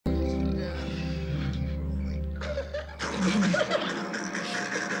He's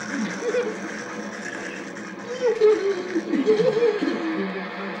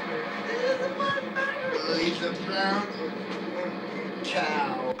a brown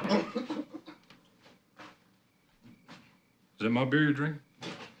cow. Is that my beer you're drinking?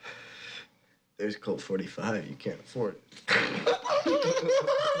 There's Colt 45. You can't afford it.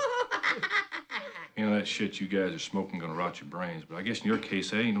 You know, that shit you guys are smoking gonna rot your brains, but I guess in your case,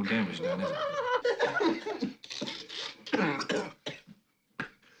 hey, ain't no damage done, is it?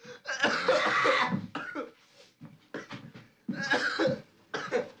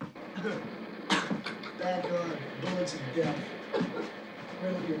 Daggone bullets of death.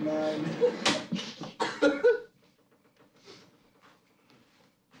 Right up your mind.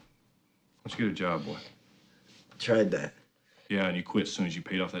 Let's get a job, boy. Tried that. Yeah, and you quit as soon as you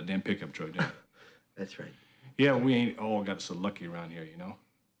paid off that damn pickup truck, didn't you? That's right. Yeah, we ain't all got so lucky around here, you know?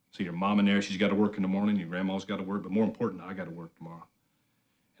 See, your mom in there, she's got to work in the morning, your grandma's got to work, but more important, I got to work tomorrow.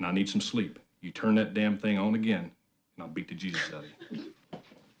 And I need some sleep. You turn that damn thing on again, and I'll beat the Jesus out of you.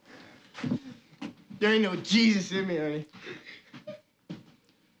 There ain't no Jesus in me, Ernie.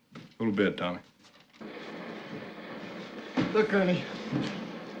 Go to bed, Tommy. Look, Ernie,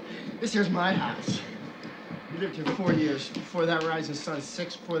 this here's my house. You lived here 4 years. Before that, Rising Sun,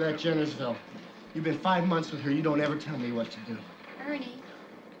 6. Before that, Jennersville. You've been 5 months with her. You don't ever tell me what to do. Ernie.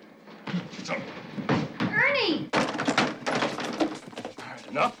 So, Ernie! all right,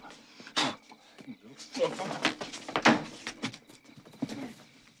 enough.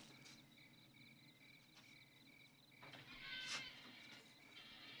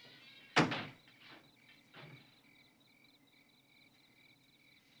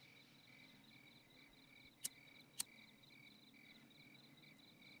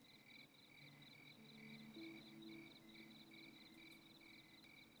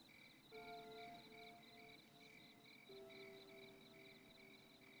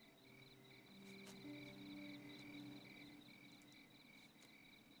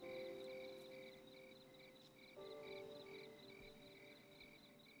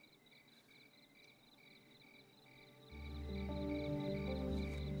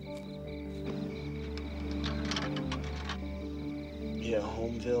 Yeah,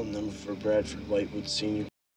 Homeville, number for Bradford Whitewood Sr.,